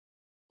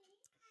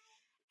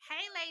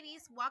Hey,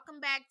 ladies,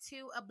 welcome back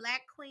to a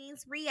Black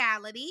Queen's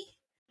reality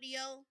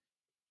video.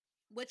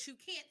 What you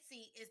can't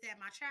see is that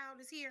my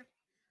child is here,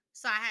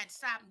 so I had to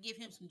stop and give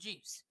him some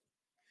juice.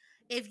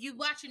 If you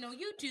watching on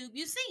YouTube,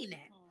 you seen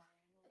that,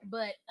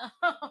 but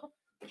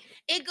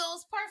it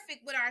goes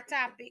perfect with our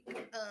topic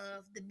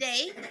of the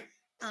day.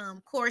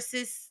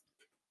 Courses,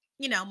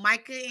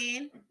 Micah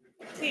and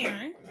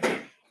Karen,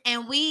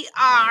 and we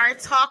are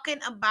talking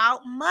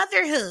about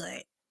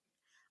motherhood.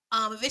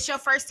 If it's your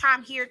first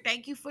time here,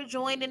 thank you for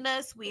joining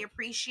us. We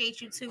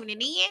appreciate you tuning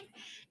in.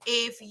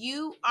 If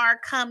you are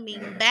coming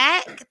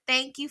back,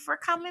 thank you for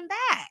coming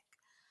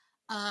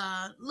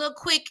back. Little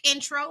quick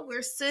intro.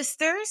 We're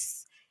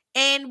sisters,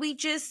 and we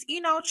just,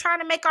 trying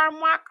to make our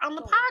mark on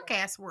the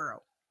podcast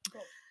world.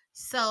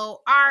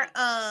 So our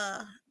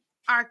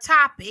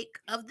topic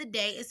of the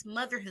day is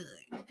motherhood.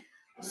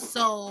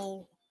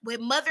 So with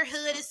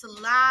motherhood, it's a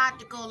lot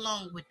to go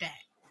along with that.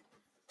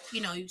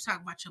 You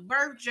talk about your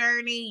birth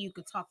journey. You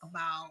could talk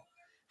about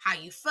how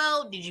you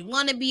felt. Did you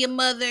want to be a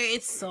mother?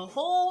 It's a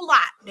whole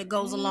lot that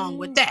goes along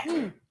with that.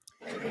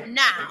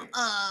 Now,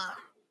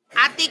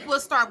 I think we'll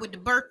start with the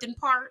birthing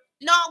part.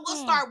 No,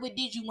 we'll start with,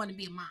 did you want to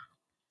be a mom?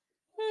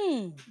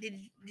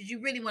 Did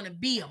you really want to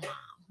be a mom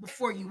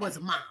before you was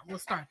a mom? We'll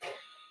start there.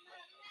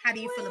 How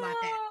do you feel about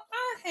that?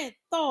 I had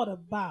thought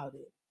about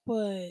it,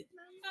 but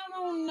I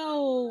don't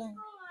know.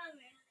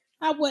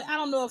 I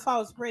don't know if I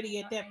was ready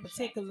at that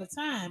particular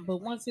time,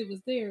 but once it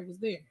was there, it was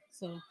there.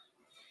 So,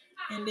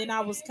 and then I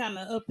was kind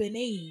of up in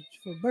age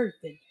for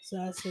birthday, so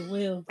I said,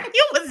 "Well,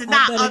 you was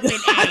not up in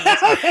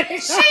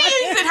age.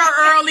 She's in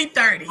her early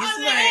 30s.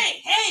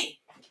 Hey,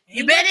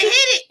 you better hit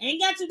it.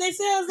 Ain't got you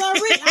themselves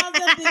already. I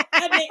was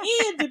at the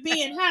end of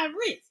being high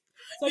risk,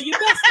 so you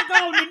best to go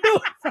on and do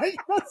it.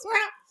 That's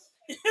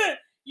right.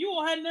 You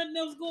won't have nothing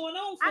else going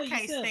on for yourself.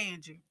 I can't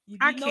stand you. You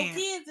no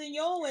kids in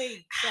your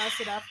age. So I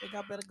said, I think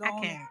I better go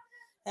on and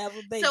have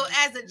a baby. So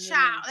as a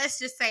child, let's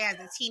just say as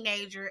a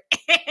teenager,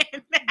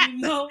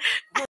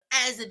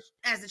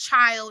 as a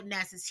child and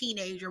as a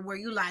teenager, where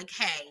you like,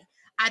 hey,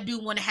 I do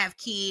want to have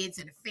kids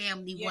and a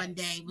family one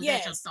day. Was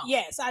that your thought?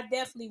 Yes, I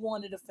definitely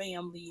wanted a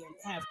family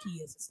and have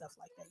kids and stuff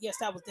like that. Yes,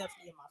 that was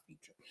definitely in my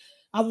future.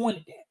 I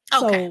wanted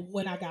that. Okay. So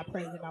when I got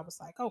pregnant, I was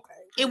like, okay.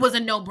 It was a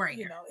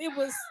no-brainer. It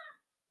was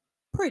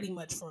pretty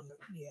much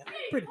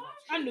pretty much.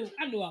 I knew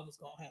I was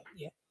gonna have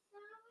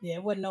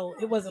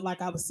it wasn't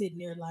like I was sitting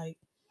there like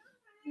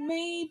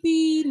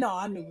maybe. No,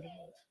 I knew what it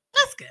was.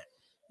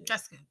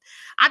 That's good.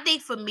 I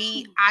think for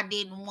me, I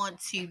didn't want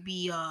to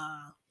be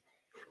I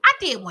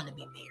did want to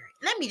be married.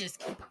 Let me just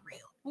keep it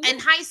real. In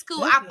high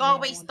school, I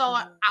always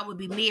thought I would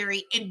be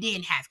married and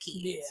then have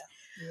kids.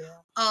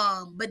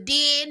 Yeah. But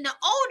then the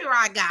older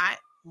I got,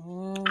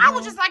 I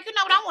was just like,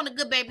 I want a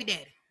good baby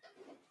daddy.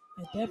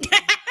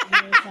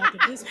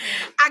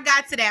 I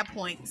got to that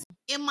point.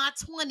 In my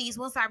 20s,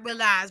 once I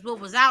realized what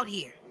was out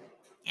here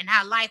and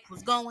how life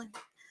was going,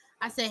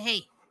 I said,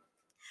 hey,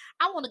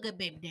 I want a good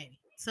baby daddy.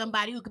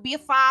 Somebody who could be a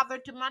father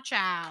to my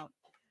child,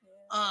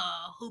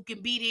 who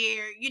can be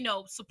there,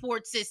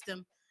 support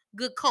system,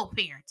 good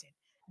co-parenting.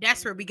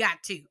 That's where we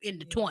got to in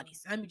the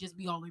 20s. Let me just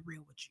be only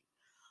real with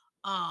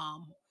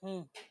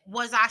you.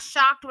 Was I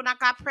shocked when I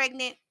got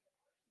pregnant?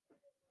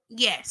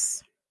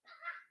 Yes,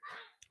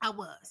 I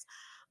was.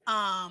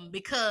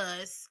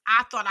 Because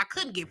I thought I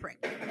couldn't get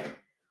pregnant.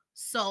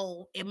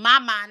 So in my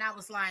mind, I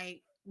was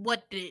like,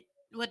 what the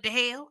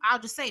hell? I'll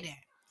just say that.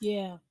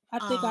 Yeah. I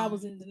think I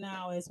was in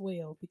denial as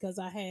well because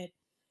I had,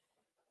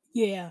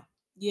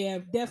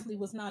 definitely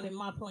was not in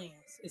my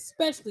plans,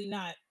 especially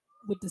not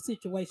with the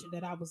situation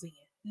that I was in.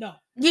 No.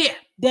 Yeah.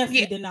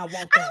 Definitely did not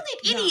want that. I don't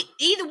think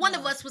either one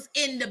of us was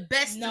in the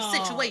best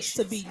situations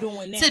to be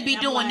doing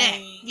that.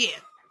 Yeah.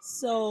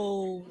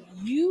 So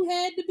you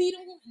had to be the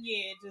one.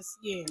 Yeah.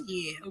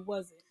 It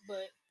wasn't,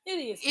 but it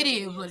is. It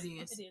is what it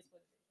is.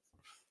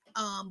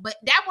 But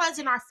that runs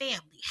in our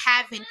family,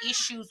 having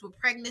issues with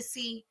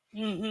pregnancy,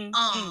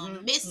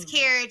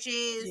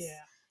 miscarriages,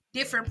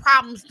 different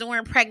problems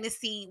during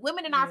pregnancy.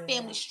 Women in our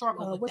family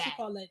struggle with that. What you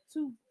call that?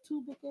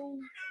 Tubercle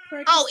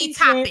pregnancy? Oh,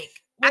 ectopic.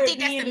 I think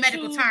that's the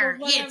medical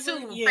term.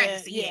 Tube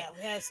pregnancy. Yeah,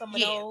 we had some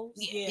of those.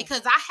 Yeah.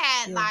 Because I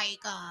had like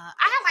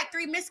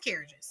 3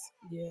 miscarriages.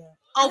 Yeah.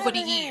 Over the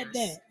years.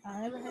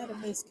 I haven't had a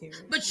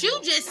miscarriage. But you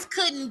just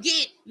couldn't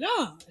get.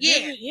 No.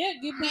 Get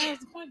past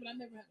the point, but I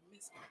never had a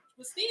miscarriage.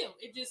 But still,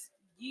 it just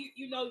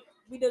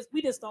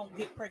we just don't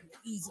get pregnant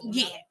easily.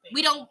 Yeah.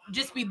 We don't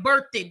just be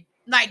birthed.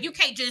 Like you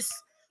can't just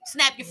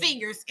snap your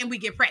fingers and we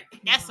get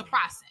pregnant. That's a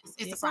process.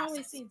 It's a process. It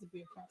always seems to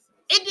be a process.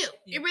 It do.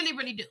 Yeah. It really,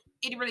 really do.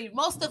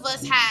 Most of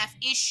us have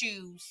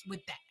issues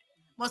with that.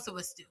 Most of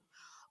us do.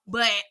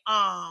 But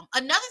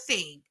another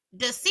thing,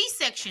 the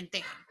C-section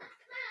thing.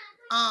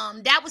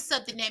 That was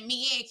something that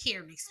me and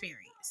Karen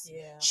experienced.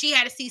 Yeah. She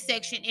had a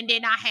C-section and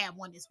then I had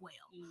one as well.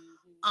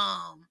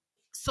 Mm-hmm.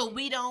 So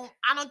I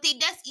don't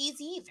think that's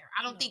easy either.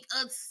 I don't think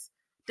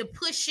the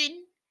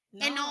pushing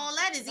and all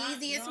that is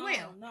easy as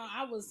well. No,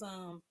 I was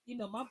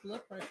my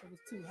blood pressure was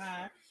too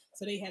high.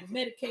 So they had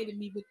medicated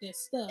me with that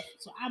stuff.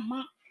 So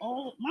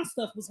all my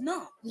stuff was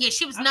numb. Yeah,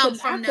 she was numb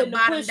from the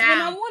bottom push down.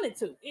 when I wanted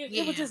to.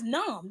 It was just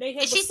numb.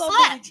 And she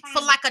slept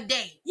for like a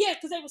day. Yeah,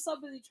 because they were so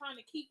busy trying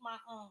to keep my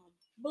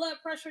blood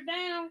pressure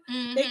down.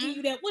 Mm-hmm. They give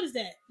you that. What is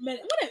that?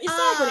 It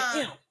starts with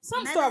an M.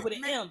 Some start with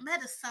an M.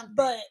 Something.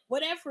 But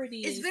whatever it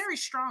is, it's very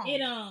strong.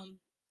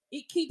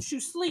 It keeps you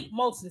asleep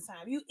most of the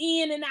time. You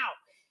in and out.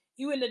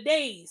 You in the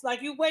daze.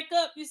 Like you wake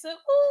up, you say,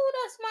 "Oh,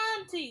 that's my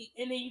auntie,"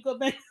 and then you go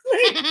back to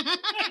sleep. I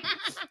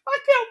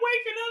kept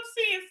waking up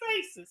seeing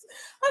faces.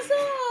 I said,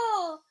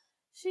 "Oh,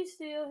 she's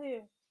still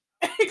here."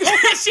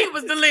 She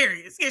was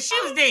delirious. Yeah, she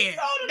was dead.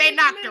 They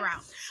knocked her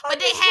out, but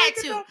they had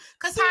to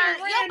because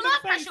your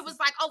blood pressure was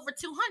like over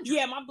 200.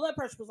 Yeah, my blood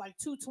pressure was like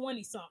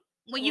 220 something.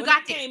 When you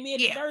got there, came in,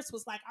 the nurse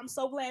was like, "I'm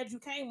so glad you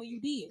came when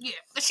you did." Yeah,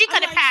 but she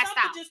could have passed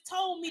out. Just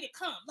told me to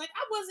come. Like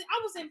I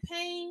was in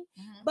pain,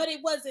 but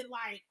it wasn't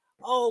like,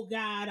 "Oh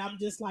God, I'm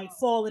just like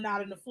falling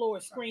out on the floor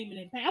screaming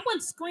in pain." I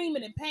wasn't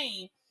screaming in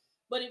pain,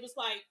 but it was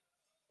like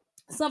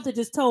something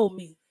just told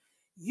me,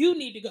 "You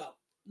need to go."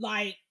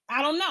 Like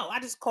I don't know. I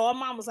just called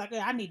mom. Was like, "Hey,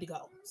 I need to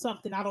go."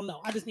 Something I don't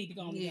know. I just need to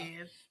go. Yeah.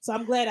 Go. So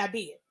I'm glad I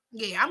did.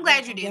 Yeah, I'm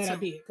glad you did. I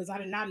did because I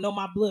did not know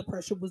my blood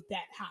pressure was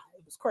that high.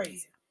 It was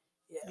crazy.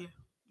 Yeah.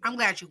 I'm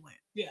glad you went.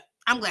 Yeah.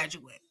 I'm glad you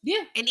went.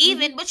 Yeah. And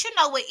even, but you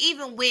know what?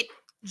 Even with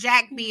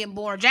Jack being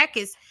born, Jack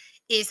is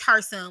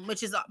her son,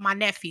 which is my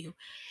nephew.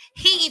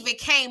 He even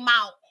came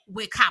out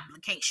with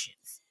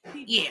complications.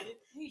 He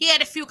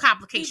had a few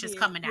complications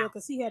coming out. Yeah,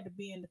 because he had to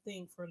be in the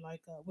thing for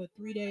like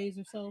 3 days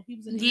or so. He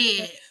was in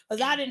the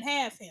because I didn't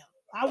have him.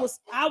 I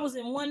was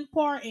in one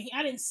part and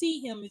I didn't see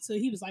him until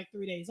he was like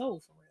 3 days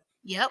old for real.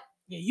 Yep.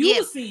 Yeah, you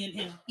were seeing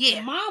him. Yeah,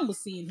 and mom was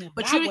seeing him.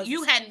 But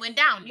you hadn't went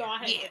down there. No, I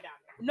hadn't went down there.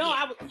 No,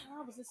 I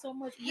was in so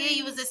much pain. Yeah,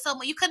 you was in so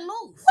much. You couldn't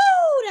move.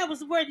 Woo, that was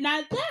the word.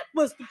 Now that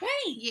was the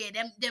pain. Yeah,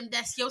 them.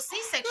 That's your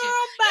C-section.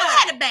 Girl, you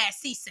had a bad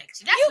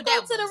C-section. That's you what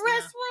that go to the was,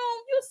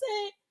 restroom. You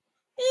said,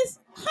 "It's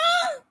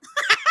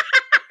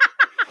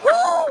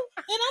Woo!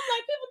 And I'm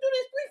like, people do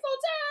this 3-4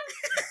 times.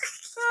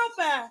 Girl,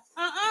 bye.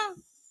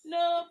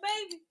 No,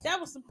 baby.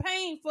 That was some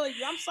pain for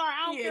you. I'm sorry.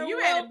 I don't care. You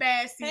had a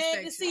bad C-section.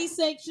 Had the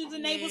C-sections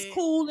and they was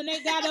cool and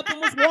they got up and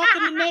was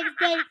walking the next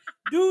day.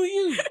 Do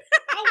you?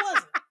 I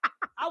wasn't.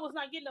 I was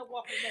not getting up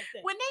walking the next day.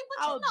 But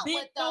you know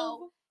what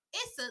though?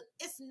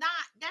 It's not,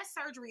 that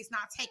surgery is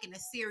not taken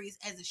as serious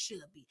as it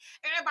should be.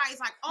 Everybody's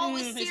like, "Oh,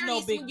 it's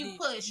serious when you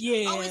push.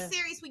 Yeah. Oh, it's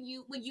serious when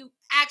you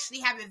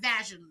actually have it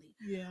vaginally."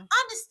 Yeah.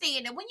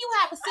 Understand that when you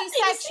have a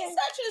C-section,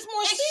 C-section is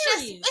more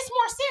serious. It's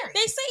more serious.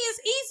 They say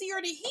it's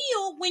easier to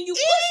heal when you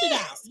push it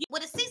out.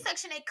 With a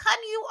C-section, they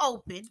cutting you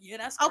open. Yeah,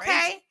 that's crazy.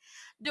 Okay.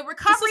 The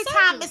recovery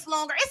time is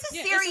longer. It's a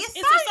serious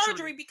surgery. It's a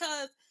surgery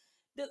because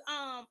the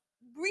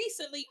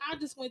recently I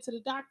just went to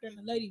the doctor and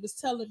the lady was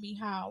telling me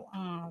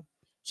how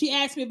she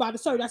asked me about the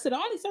surgery. I said the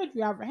only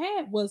surgery I ever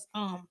had was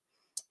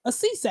a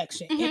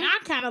C-section. Mm-hmm. And I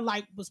kind of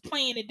like was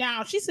playing it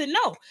down. She said,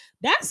 "No,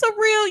 that's a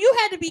real, you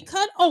had to be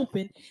cut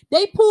open.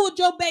 They pulled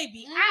your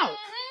baby out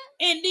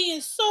and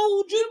then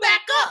sewed you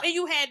back up and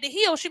you had to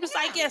heal." She was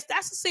like, "Yes,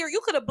 that's a serious,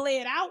 you could have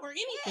bled out or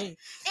anything."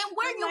 And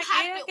where you get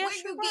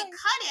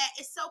cut at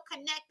is so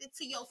connected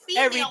to your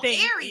female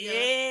area.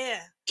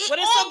 Yeah. What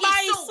if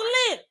somebody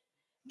slipped?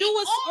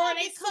 Or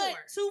they cut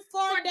too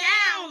far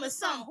down or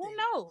something. Who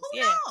knows? Who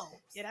knows?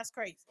 Yeah, that's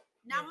crazy.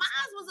 Now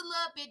mine was a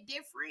little bit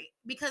different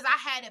because I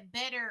had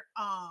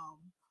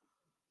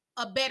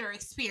a better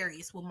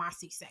experience with my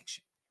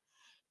C-section.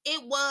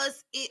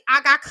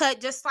 I got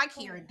cut just like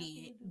Kieran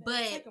did,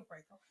 but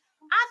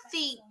I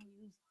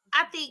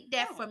think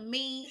that for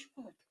me,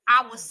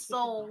 I was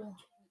so,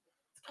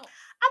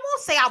 I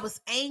won't say I was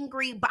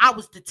angry, but I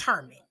was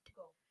determined.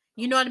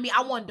 You know what I mean?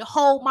 I wanted to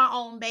hold my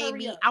own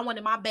baby. I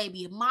wanted my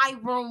baby in my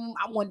room.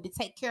 I wanted to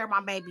take care of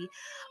my baby.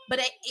 But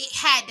it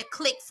had to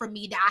click for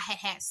me that I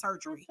had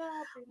surgery.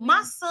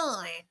 My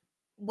son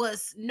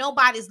was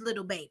nobody's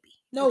little baby.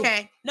 No.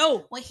 Okay?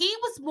 No. When he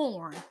was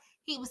born,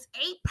 he was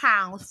 8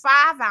 pounds,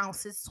 5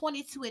 ounces,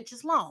 22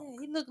 inches long.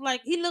 Yeah,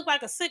 he looked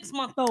like a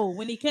 6-month-old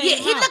when he came out. Yeah,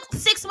 he looked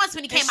 6 months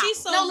when he came out. She's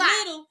so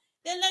little.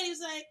 That lady was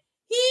like,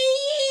 "He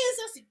is."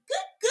 I said,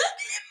 "Good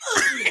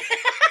Muslim."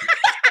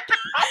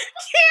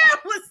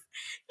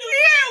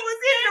 Kieran was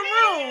in the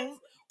room.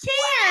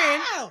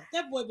 Wow.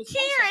 That boy was.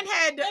 Kieran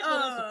had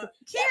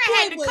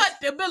to cut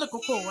the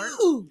umbilical cord.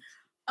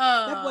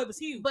 That boy was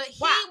huge. But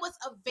he was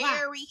a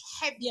very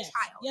heavy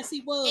child. Yes,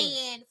 he was.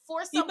 And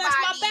for somebody, he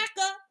messed my back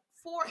up.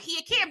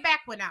 Kieran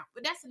back went out,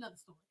 but that's another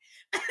story.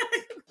 Your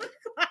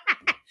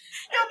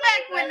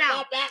back went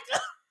out.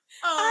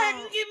 I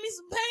had to give me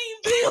some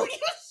pain pills. You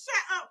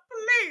shut up,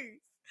 please.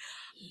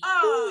 He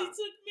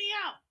took me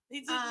out.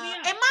 And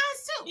mine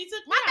too. He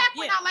took my back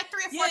went out like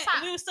 3 or 4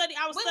 times. I was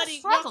studying,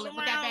 struggling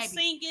with that baby,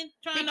 singing,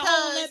 trying to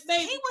hold that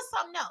baby. He was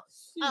something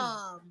else.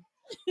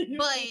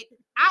 But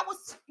I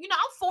was,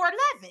 I'm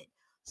 4'11",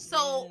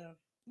 so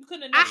you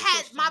couldn't. I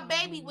had my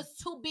baby was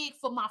too big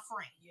for my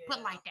frame. Put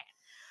it like that.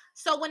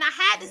 So when I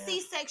had the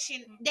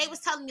C-section, they was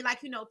telling me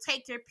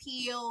take your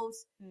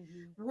pills,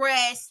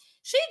 rest.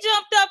 She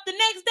jumped up the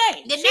next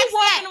day.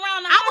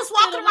 I was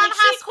walking around the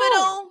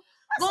hospital.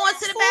 going to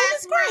the School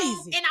is bathroom,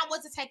 crazy. and I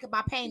wasn't taking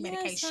my pain Yes,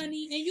 medication.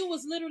 honey, and you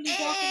was literally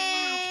walking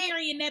around And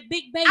carrying that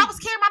big baby. I was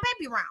carrying my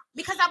baby around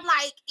because I'm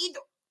like, either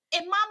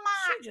in my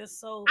mind, She just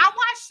so. I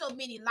watched so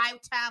many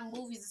Lifetime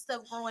movies and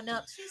stuff growing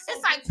up. She's It's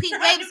so like busy babies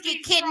trying to get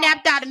be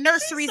kidnapped strong. out of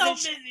nurseries She's so and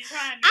shit. busy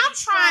trying to I'm be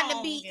trying to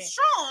strong be and-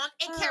 strong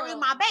and carry Oh,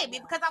 my my baby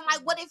God. because I'm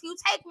like, what if you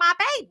take my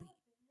baby?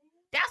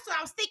 That's what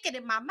I was thinking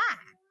in my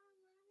mind.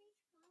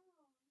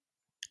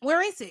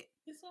 Where is it?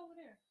 It's over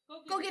there.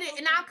 Go get it,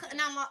 and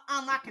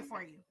I'll unlock it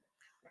for you.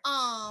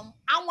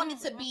 I wanted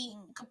to be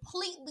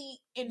completely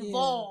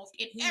involved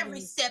in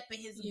every step of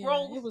his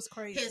growth. It was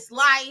crazy. His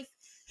life,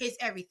 his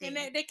everything.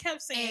 And they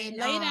kept saying, And,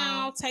 lay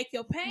down, take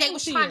your pain. They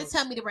was trying to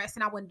tell me the rest,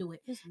 and I wouldn't do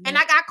it. It's And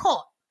I got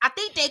caught. I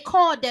think they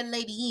called that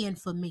lady in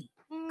for me.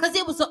 Because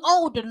it was an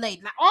older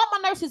lady. Like, all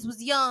my nurses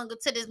was young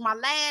until this my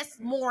last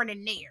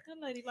morning there. That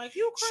lady like,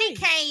 you She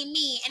crazy. came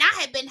in, and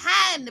I had been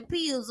hiding the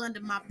pills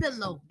under my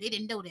pillow. They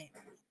didn't know that.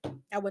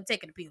 I wasn't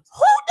taking the pills.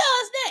 Who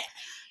does that?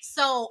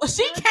 So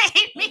she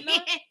came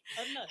in,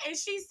 and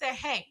she said,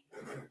 hey,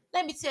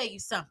 let me tell you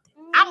something.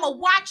 I'm going to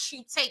watch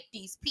you take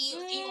these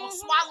pills, and you're going to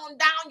swallow them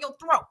down your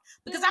throat,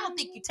 because I don't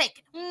think you're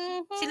taking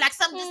them. She's like,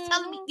 something just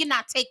telling me you're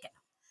not taking them.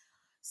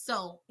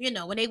 So,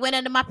 when they went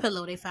under my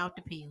pillow, they found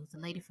the pills. The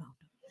lady found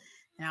them.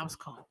 And I was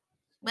caught.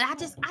 But I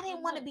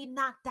didn't want to be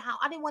knocked out.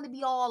 I didn't want to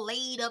be all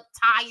laid up,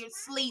 tired,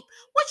 sleep.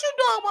 What you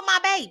doing with my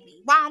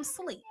baby while I'm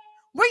asleep?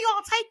 Where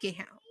y'all taking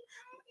him?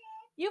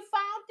 You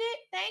found it?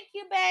 Thank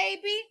you,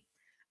 baby.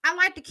 I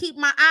like to keep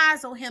my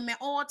eyes on him at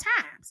all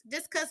times.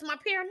 Just because of my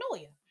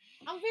paranoia.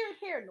 I'm very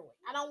paranoid.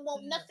 I don't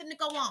want nothing to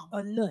go on.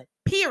 A nut.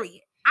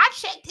 Period. I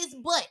checked his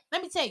butt.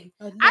 Let me tell you.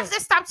 I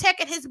just stopped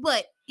checking his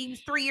butt. He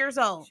was 3 years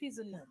old. She's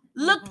a nut.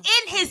 Looked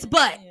in his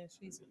butt. Yeah,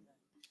 she's a nut.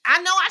 I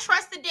know I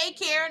trust the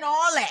daycare and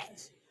all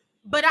that.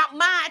 But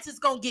mine is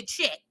going to get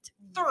checked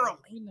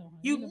thoroughly.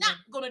 You're not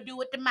going to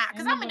do it to mine.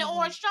 Because I'm in the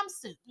orange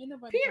jumpsuit.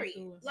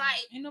 Period. Like,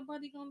 ain't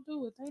nobody going to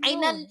do it.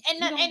 Ain't nothing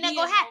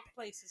going to happen.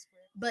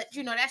 But,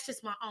 that's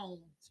just my own,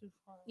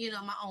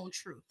 my own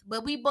truth.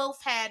 But we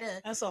both had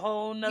a... That's a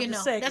whole nother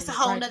segment. That's a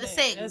whole nother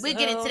segment. We'll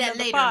get into that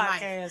later in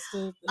life.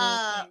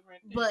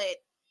 But,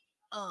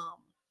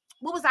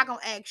 what was I going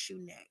to ask you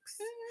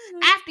next?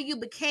 After you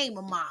became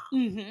a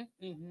mom,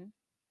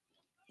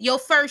 your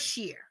first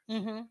year.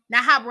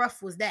 Now, how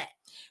rough was that?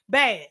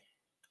 Bad.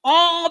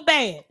 All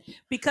bad.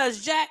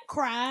 Because Jack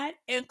cried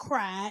and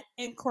cried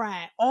and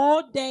cried.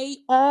 All day,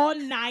 all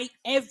night,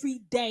 every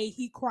day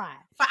he cried.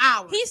 For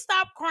hours. He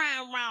stopped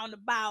crying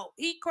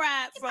he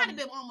cried from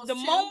the 2.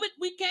 moment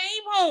we came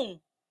home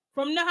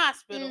from the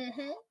hospital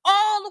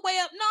all the way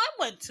up. No, it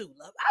wasn't 2,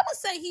 love. I would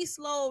say he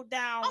slowed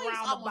down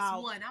round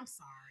about 1. I'm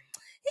sorry.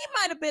 He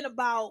might have been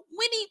about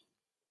when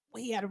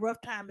he had a rough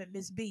time at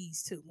Miss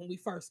B's too when we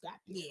first got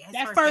there. Yeah,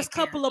 that first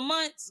couple of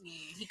months,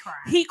 he cried.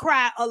 He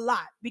cried a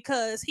lot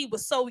because he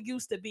was so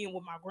used to being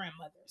with my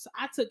grandmother. So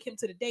I took him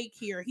to the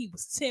daycare. He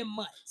was 10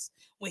 months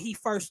when he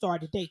first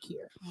started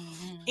daycare,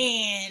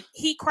 and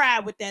he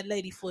cried with that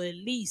lady for at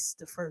least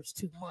the first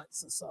 2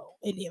 months or so,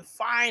 and then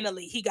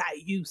finally he got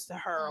used to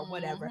her or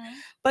whatever.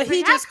 But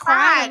he just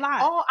cried a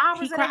lot. All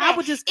hours of the day. I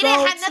would just it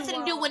didn't have nothing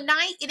to do with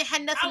night. It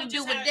had nothing to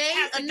do with day.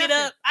 Or get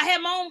up. I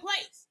had my own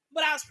place.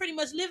 But I was pretty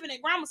much living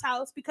at grandma's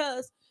house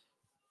because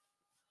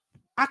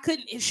I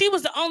couldn't. She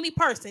was the only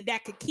person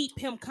that could keep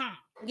him calm.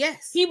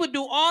 Yes, he would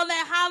do all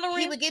that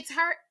hollering. He would get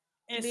hurt.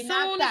 And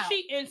soon as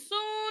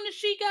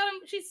she got him,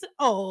 she said,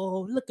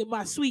 "Oh, look at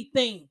my sweet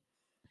thing.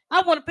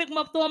 I want to pick him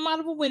up, throw him out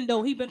of a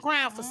window. He been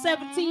crying for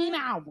 17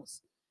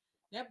 hours."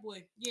 That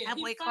boy, that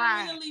boy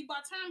cried. By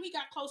the time he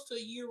got close to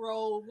a year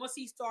old, once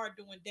he started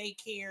doing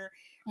daycare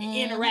and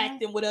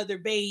interacting with other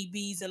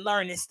babies and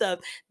learning stuff,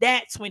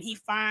 that's when he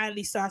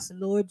finally starts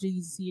saying, "Lord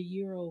Jesus, he a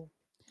year old."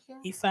 Yeah.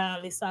 He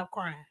finally stopped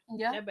crying.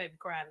 Yeah, that baby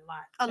cried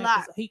a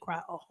lot. He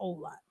cried a whole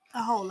lot.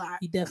 A whole lot.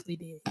 He definitely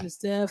did. He was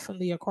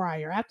definitely a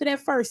crier. After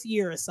that first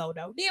year or so,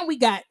 though, then we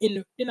got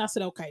in. Then I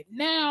said, "Okay,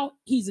 now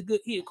he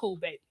a cool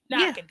baby.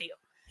 Now I can deal."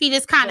 He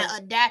just kind of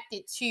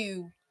adapted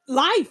to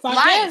life,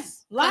 I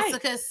guess. Life.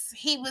 Because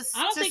he was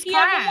I don't just think he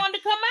crying. ever wanted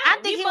to come out.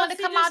 I think he wanted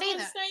to come out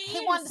either.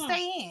 He wanted to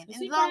stay in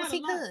as long as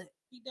he could.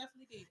 He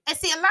definitely did. And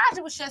see,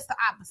 Elijah was just the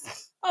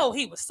opposite. Oh,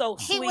 he was so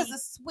sweet. He was a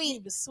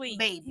sweet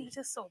baby. He was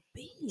just so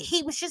big.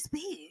 He was just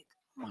big.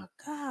 Oh my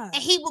God.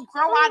 And he would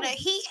grow out of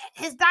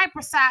his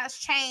diaper size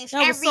changed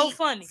that every was so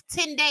funny.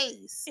 10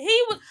 days.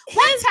 He was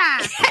one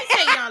time.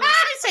 Let me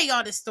tell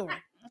y'all this story.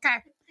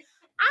 Okay.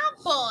 I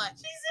bought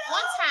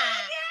one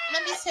time.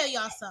 Let me tell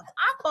y'all something.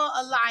 I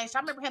bought Elijah.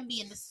 I remember him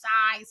being the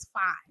size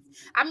 5.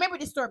 I remember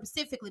this story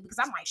specifically because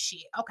I'm like,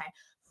 shit, okay.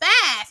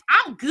 5,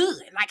 I'm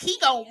good. Like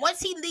once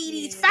he leave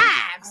these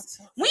 5s,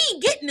 we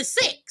ain't getting the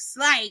 6.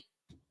 Like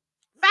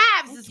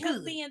 5s is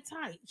good. Being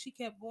tight. She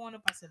kept going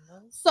up. I said,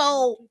 no.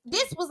 So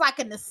this was like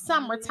in the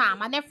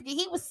summertime. I never forget.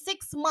 He was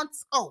 6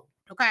 months old.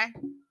 Okay.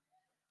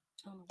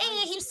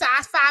 And he was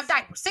size 5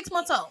 diaper, 6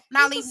 months old.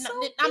 Now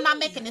I'm not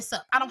making this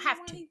up. I don't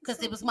have to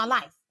because it was my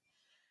life.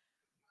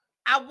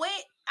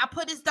 I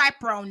put his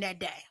diaper on that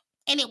day.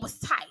 and it was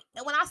tight.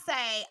 And when I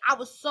say I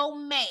was so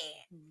mad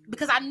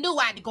because I knew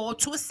I had to go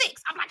to a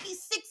 6. I'm like,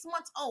 he's 6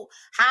 months old.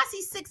 How is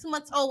he 6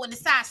 months old in the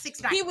size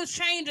 6? He was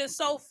changing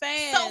so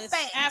fast. So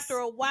fast. After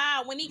a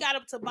while, when he got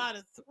up to about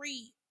a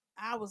 3,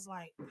 I was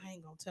like, I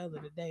ain't gonna tell her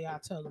today. I'll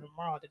tell her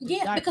tomorrow.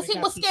 Yeah, because he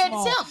was scared to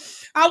tell me.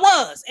 I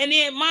was. And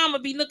then Mama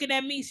be looking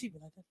at me. She be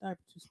like, that diaper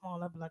too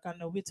small. I be like, I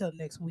know. We'll tell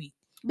next week.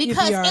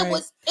 Because it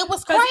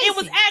was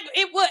crazy.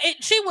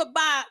 She would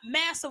buy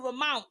massive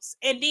amounts,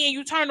 and then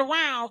you turn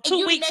around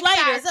 2 weeks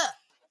later.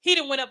 He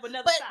done went up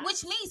another size.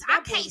 Which means I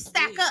can't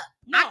stack up.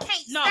 I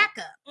can't stack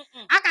up.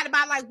 I gotta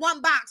buy like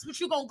one box, which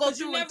you're gonna go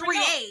through in 3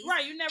 days.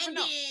 Right, you never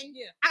know. And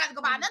then I gotta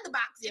go buy another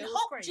box and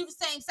hope you the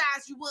same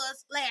size you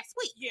was last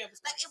week. Yeah,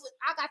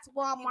 I got to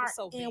Walmart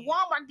and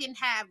Walmart didn't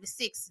have the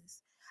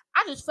 6s.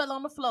 I just fell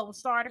on the floor and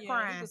started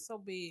crying. He was so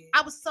big.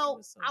 I was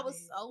so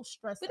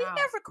stressed out. But he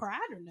never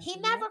cried or nothing. He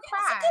never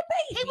cried.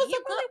 He was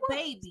a good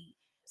baby.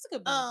 It's a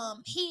good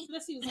baby.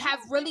 He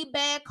have really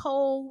bad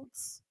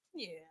colds.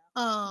 Yeah.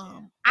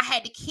 I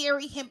had to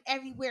carry him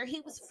everywhere.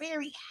 He was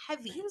very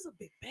heavy. He was a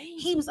big baby.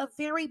 He was a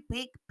very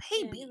big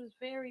baby. Yeah, he was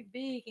very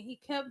big, and he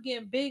kept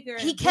getting bigger.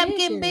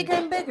 Getting bigger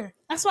and bigger.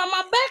 That's why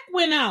my back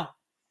went out.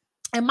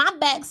 And my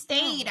back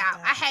stayed out.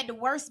 I had the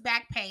worst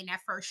back pain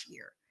that first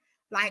year.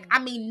 Like, I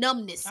mean,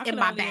 numbness in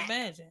my back.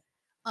 Imagine.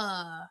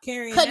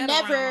 Carrying could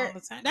never. All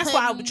the time. That's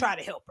why I would try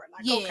to help her.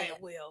 Like, okay,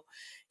 well,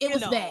 it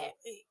was bad.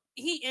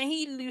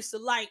 He used to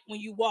like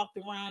when you walked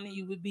around and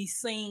you would be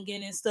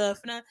singing and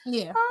stuff. And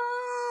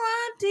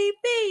oh, Auntie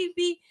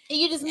baby, and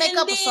you just make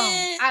up a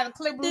song out of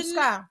clear blue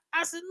sky.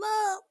 I said,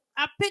 love.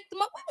 I picked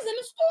him up. I was in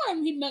the store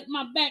and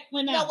my back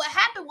went out. No, what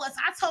happened was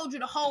I told you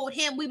to hold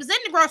him. We was in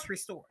the grocery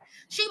store.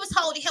 She was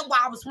holding him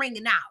while I was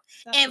ringing out.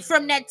 And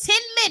from that 10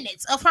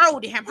 minutes of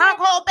holding him, her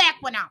whole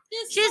back went out.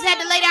 She just had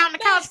to lay down on the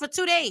couch for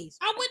 2 days.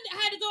 I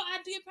had to go. I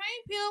did a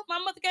pain pill. My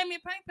mother gave me a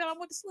pain pill. I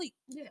went to sleep.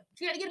 Yeah.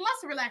 She had to get a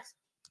muscle relaxer.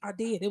 I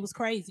did. It was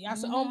crazy. I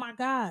said, oh my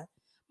God.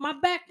 My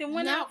back then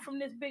went out from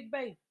this big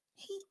baby.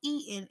 He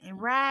eating and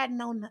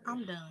riding on the...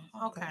 I'm done.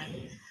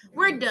 Okay.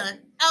 We're done.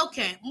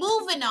 Okay.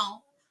 Moving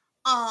on.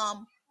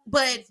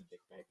 But at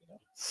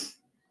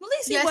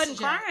least he wasn't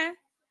crying.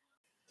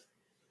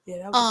 Yeah,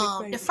 that was a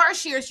big baby. The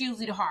first year is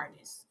usually the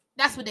hardest.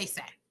 That's what they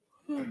say.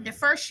 The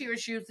first year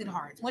is usually the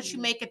hardest. Once you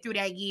make it through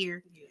that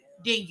year,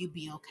 then you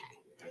be okay.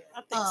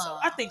 I think so.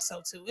 I think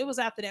so too. It was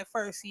after that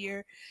first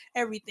year,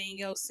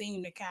 everything else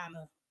seemed to kind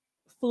of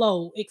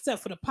flow,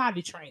 except for the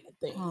potty training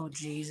thing. Oh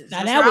Jesus!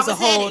 Now that was a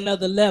whole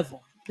nother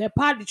level. That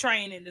potty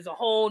training is a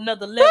whole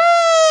nother level.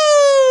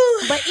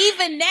 Woo! But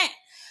even that,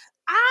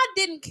 I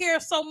didn't care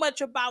so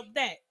much about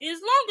that.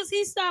 As long as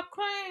he stopped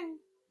crying,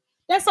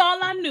 that's all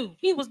I knew.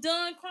 He was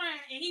done crying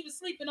and he was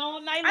sleeping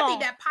all night long. I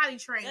think that potty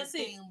training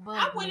thing.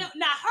 I went up.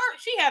 Now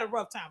she had a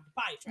rough time with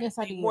potty training. Yes,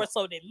 I did. More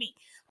so than me.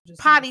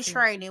 Potty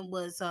training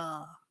was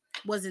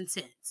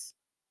intense.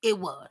 It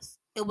was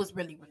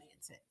really, really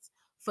intense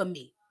for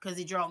me because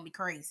it drove me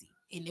crazy.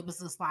 And it was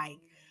just like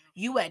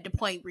you at the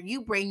point where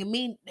you bringing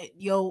me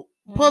your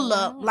pull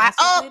up like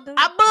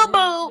I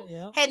boo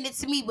heading it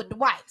to me with the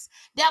wipes.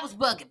 That was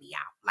bugging me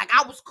out. Like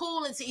I was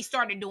cool until he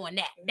started doing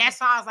that. That's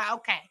how I was like,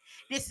 okay,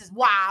 this is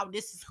wild,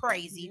 this is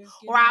crazy.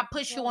 Or I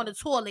push you on the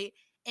toilet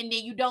and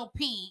then you don't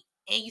pee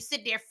and you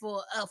sit there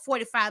for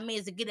 45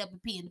 minutes to get up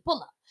and pee in the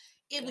pull up.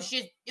 It was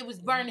just it was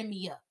burning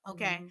me up.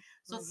 Okay.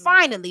 So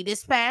finally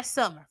this past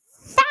summer,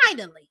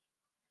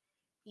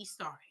 he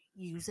started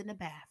using the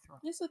bathroom.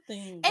 It's a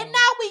thing. And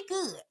now we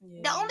good.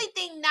 Yeah. The only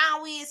thing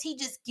now is he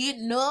just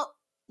getting up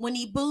when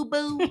he boo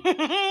boo. So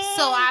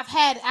I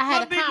had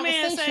a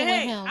conversation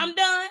with him. I'm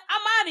done.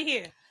 I'm out of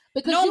here.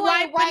 Because no you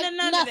ain't wiping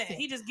none of that.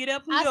 He just get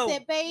up and I go.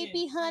 said,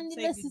 baby, honey,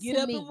 listen get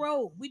to up me. And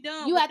roll. We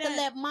done. You have to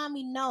let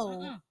mommy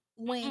know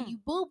when you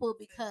boo boo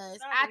because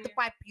I have to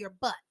wipe your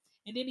butt.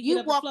 And then he get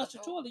up and flush the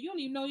toilet. You don't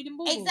even know he didn't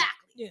boo boo.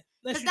 Exactly. Yeah.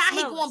 Because now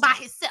he going by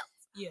himself.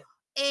 Yeah.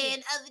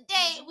 And other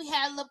day we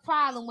had a little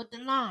problem with the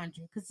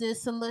laundry because there's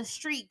some little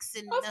streaks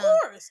and of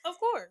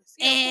course.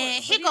 Yeah,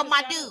 and here go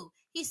my dude.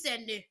 He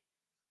said there.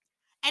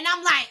 And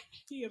I'm like,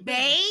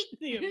 babe,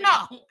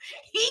 no.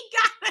 He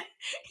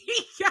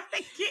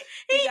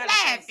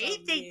laughing. He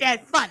think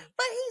that's funny.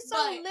 But he's so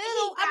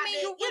little. I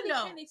mean, you really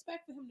can't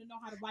expect for him to know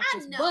how to wipe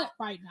his butt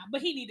right now.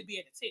 But he need to be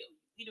able to tell you.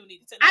 He don't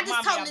need to tell you. I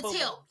just told him to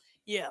tell.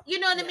 Yeah. You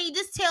know what I mean?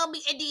 Just tell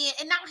me. And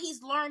now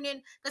he's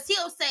learning because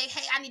he'll say,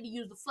 hey, I need to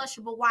use the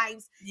flushable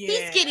wipes. Yeah.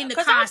 He's getting the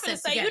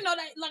concept. Say, you know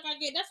that like I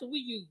get that's what we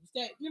use.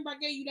 That remember I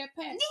gave you that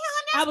pack?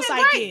 Yeah, I was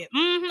like, great.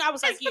 I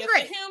was like, yeah,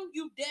 great. For him,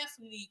 you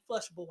definitely need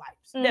flushable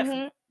wipes.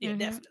 Definitely. Yeah,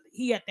 definitely.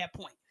 He at that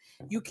point.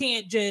 You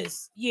can't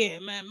just,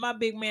 man, my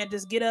big man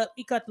just get up,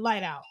 he cut the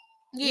light out.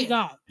 Yeah. He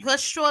gone.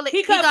 Flush the toilet.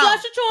 He cut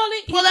flush the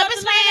toilet. Pull up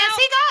his pants.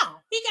 He gone.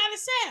 He got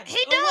his set.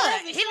 He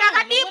does. He like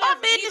I need my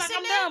business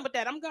in there. I'm done with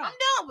that. I'm gone. I'm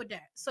done with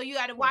that. So you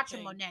got to watch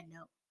him on that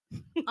note.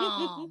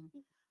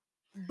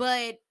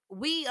 But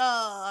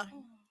I'm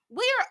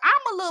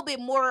a little bit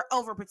more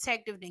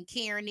overprotective than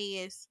Karen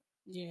is.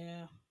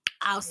 Yeah.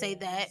 I'll say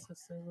that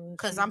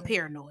because I'm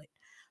paranoid.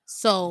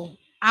 So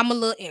I'm a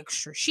little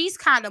extra. She's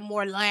kind of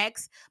more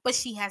lax, but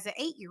she has an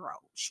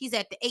 8-year-old. She's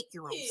at the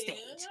 8-year-old stage.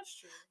 That's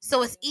true.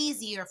 So it's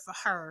easier for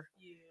her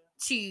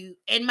to,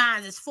 and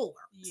mine is 4.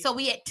 So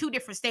we at 2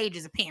 different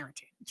stages of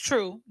parenting.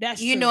 True.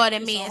 That's you true. know what I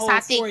It's a mean? So whole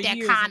I 4 think that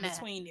years kind in of,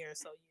 between there.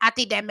 So I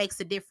think that makes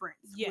a difference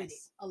yes. with it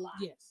a lot.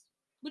 Yes.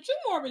 But you're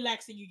more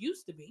relaxed than you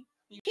used to be.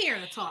 Here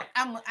to talk.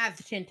 I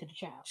attend to the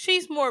child.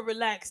 She's more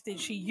relaxed than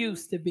she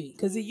used to be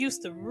because it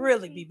used to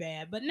really be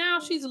bad. But now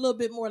she's a little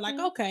bit more like,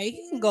 okay,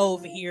 he can go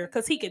over here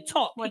because he can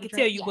talk. He can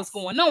tell you what's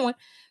going on.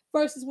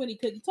 Versus when he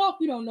couldn't talk,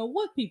 you don't know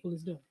what people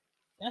is doing.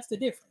 That's the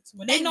difference.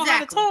 When they know how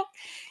to talk,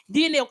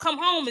 then they'll come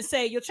home and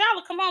say, your child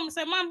will come home and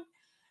say, Mom,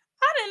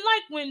 I didn't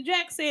like when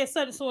Jack said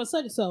such and so and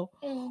such and so.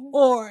 Mm-hmm.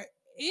 Or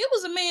it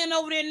was a man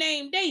over there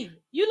named David.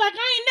 You like,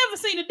 I ain't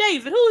never seen a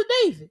David. Who's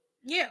David?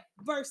 Yeah.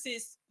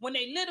 Versus when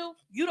they little,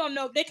 you don't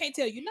know. They can't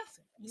tell you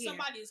nothing. Yeah.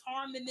 Somebody is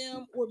harming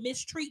them or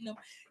mistreating them.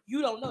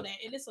 You don't know that.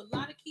 And there's a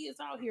lot of kids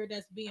out here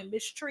that's being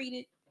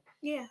mistreated.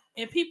 Yeah.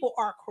 And people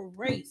are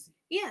crazy.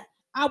 Yeah.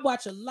 I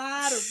watch a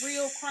lot of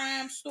real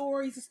crime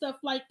stories and stuff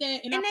like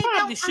that, and I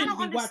probably shouldn't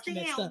be watching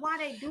that stuff. Why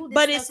they do this,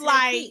 but it's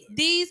like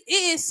it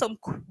is some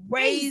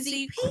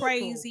crazy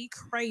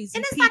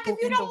and it's like if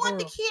you don't want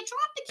the kid,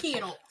 drop the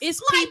kid off.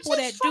 It's people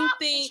that do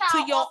things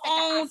to your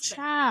own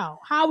child.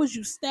 How is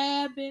you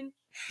stabbing,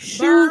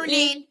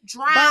 shooting,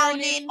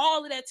 drowning,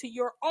 all of that to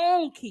your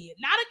own kid?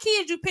 Not a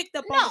kid you picked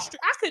up on the street.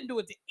 I couldn't do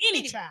it to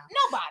any child.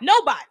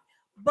 Nobody.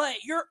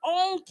 But your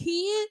own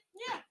kid,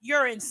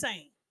 you're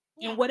insane.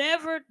 And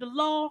whatever the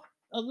law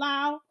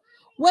allow,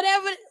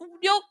 whatever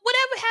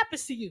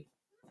happens to you,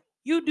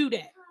 you do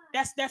that.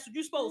 That's what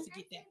you're supposed to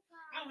get. That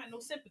I don't have no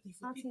sympathy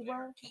for people that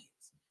are kids,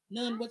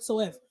 none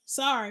whatsoever.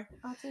 Sorry.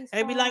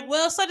 They be like,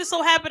 well, such and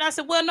so happened. I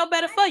said, well, no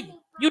better for you.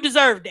 You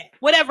deserve that.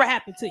 Whatever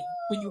happened to you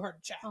when you hurt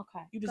a child,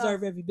 you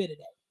deserve every bit of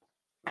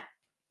that.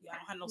 I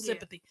don't have no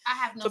sympathy. I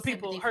have no for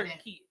people hurting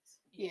kids.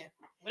 Yeah.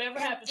 Whatever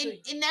happened to you.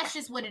 And that's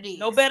just what it is.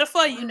 No better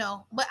for you. You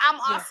know, but I'm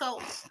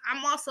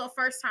also a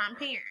first-time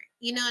parent.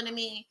 You know what I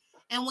mean?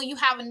 And when you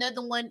have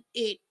another one,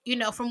 it, you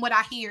know, from what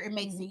I hear, it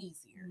makes it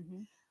easier.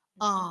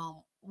 Mm-hmm.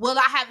 Will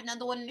I have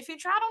another one in the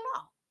future? I don't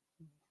know.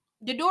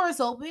 The door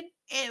is open,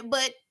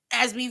 but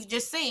as we've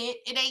just said,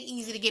 it ain't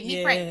easy to get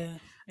me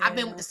pregnant. Yeah. I've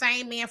been with the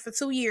same man for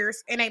 2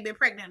 years and ain't been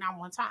pregnant not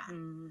one time.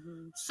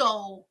 Mm-hmm.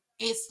 So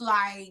it's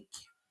like,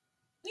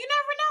 you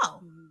never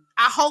know. Mm-hmm.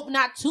 I hope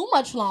not too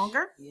much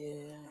longer.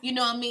 Yeah. You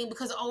know what I mean?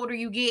 Because the older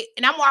you get,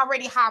 and I'm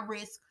already high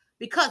risk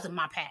because of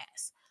my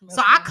past.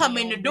 So I come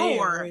in the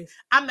door,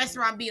 I mess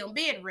around, be on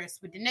bed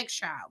rest with the next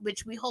child,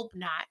 which we hope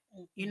not.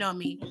 You know what I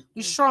mean?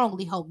 We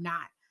strongly hope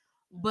not.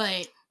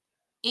 But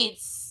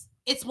it's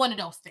one of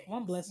those things.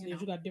 One blessing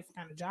is you got a different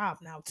kind of job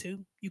now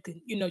too. You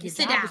can, your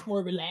job is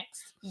more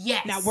relaxed.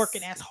 Yes. Not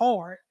working as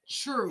hard.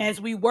 True.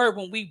 As we were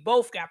when we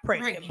both got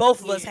pregnant.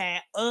 Both of us had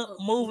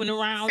moving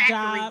around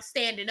jobs,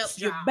 standing up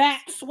your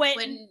back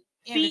sweating,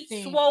 feet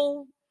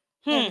swole.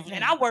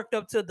 And I worked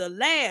up to the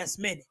last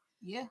minute.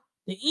 Yeah.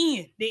 The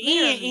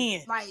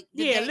end. Like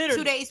literally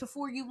 2 days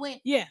before you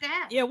went. Yeah.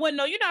 Down. Yeah. Well,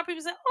 no, you know how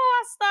people say,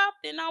 oh, I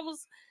stopped and I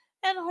was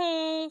at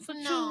home for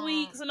 2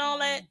 weeks and all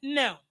that.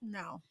 No.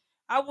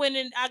 I went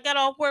in. I got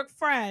off work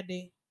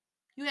Friday.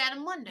 You had a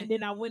Monday. And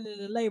then I went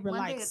into labor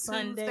like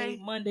Sunday,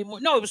 Monday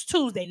morning. No, it was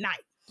Tuesday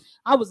night.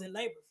 I was in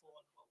labor for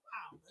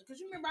a while.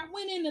 Because you remember, I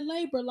went into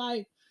labor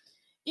like,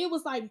 it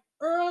was like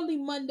early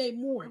Monday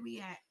morning. Where we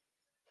at?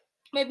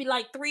 Maybe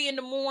like 3 in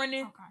the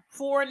morning,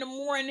 4 in the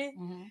morning.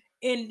 Mm-hmm.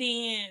 And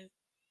then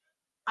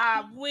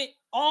I went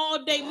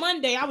all day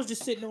Monday. I was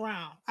just sitting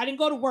around. I didn't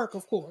go to work,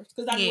 of course,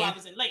 because I knew I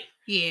was in late.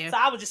 Yeah. So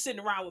I was just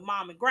sitting around with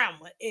mom and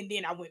grandma. And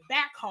then I went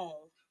back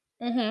home.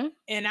 Mm-hmm.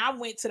 And I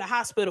went to the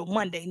hospital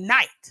Monday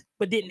night,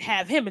 but didn't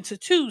have him until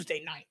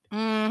Tuesday night.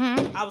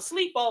 Mm-hmm. I was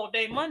asleep all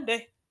day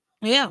Monday.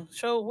 Yeah.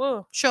 Sure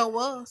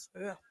was.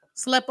 Yeah.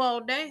 Slept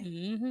all day.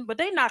 Mm-hmm. But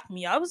they knocked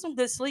me out. It was some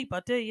good sleep,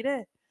 I'll tell you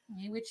that.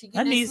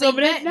 I need some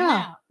of that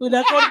now. When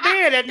I go to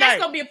bed at night.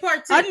 That's going to be a part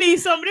 2. I need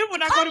some of it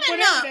when I go to bed.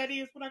 That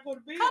is when I go to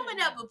bed. Coming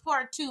up with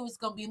part 2 is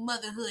going to be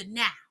motherhood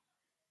now.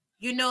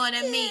 You know what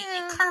I mean?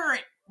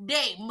 Current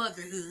day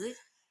motherhood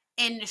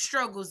and the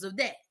struggles of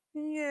that.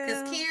 Yeah.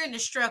 Because Karen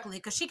is struggling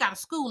because she got a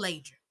school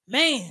ager.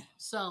 Man.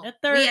 So that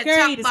third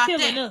grade is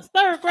killing us.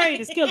 Third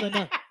grade is killing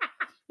us.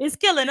 It's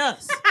killing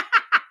us.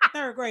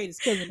 Third grade is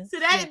killing us. So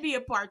that'd be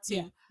a part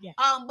 2. Yeah.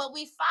 But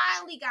we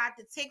finally got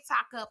the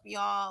TikTok up,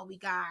 y'all. We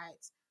got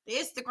the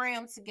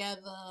Instagram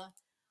together.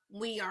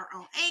 We are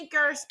on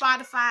Anchor,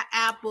 Spotify,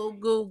 Apple,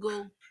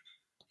 Google.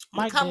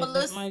 Become a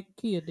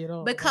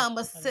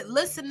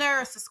listener,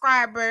 a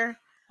subscriber.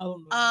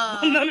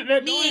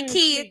 Me and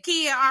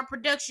Kia, our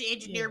production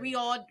engineer,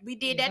 we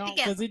did that together.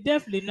 Because it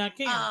definitely not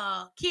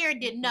Karen. Karen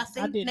did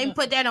nothing. Let me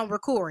put that on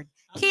record.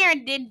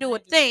 Karen didn't do a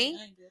thing.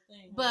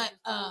 But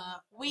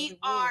we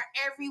are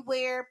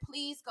everywhere.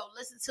 Please go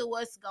listen to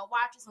us. Go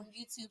watch us on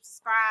YouTube.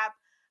 Subscribe,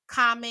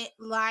 comment,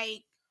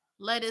 like.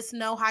 Let us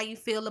know how you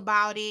feel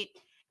about it.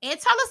 And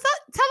tell us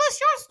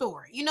your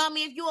story. You know what I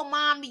mean? If you're a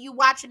mom and you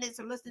watching this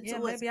or listening to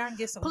us, maybe I can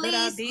get some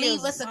please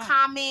leave us a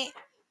comment.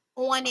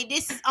 on it.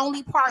 This is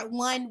only part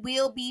 1.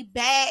 We'll be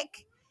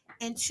back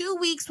in 2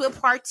 weeks with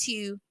part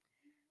 2.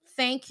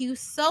 Thank you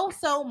so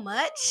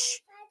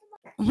much.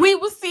 We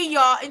will see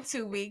y'all in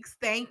 2 weeks.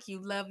 Thank you.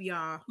 Love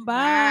y'all.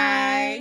 Bye.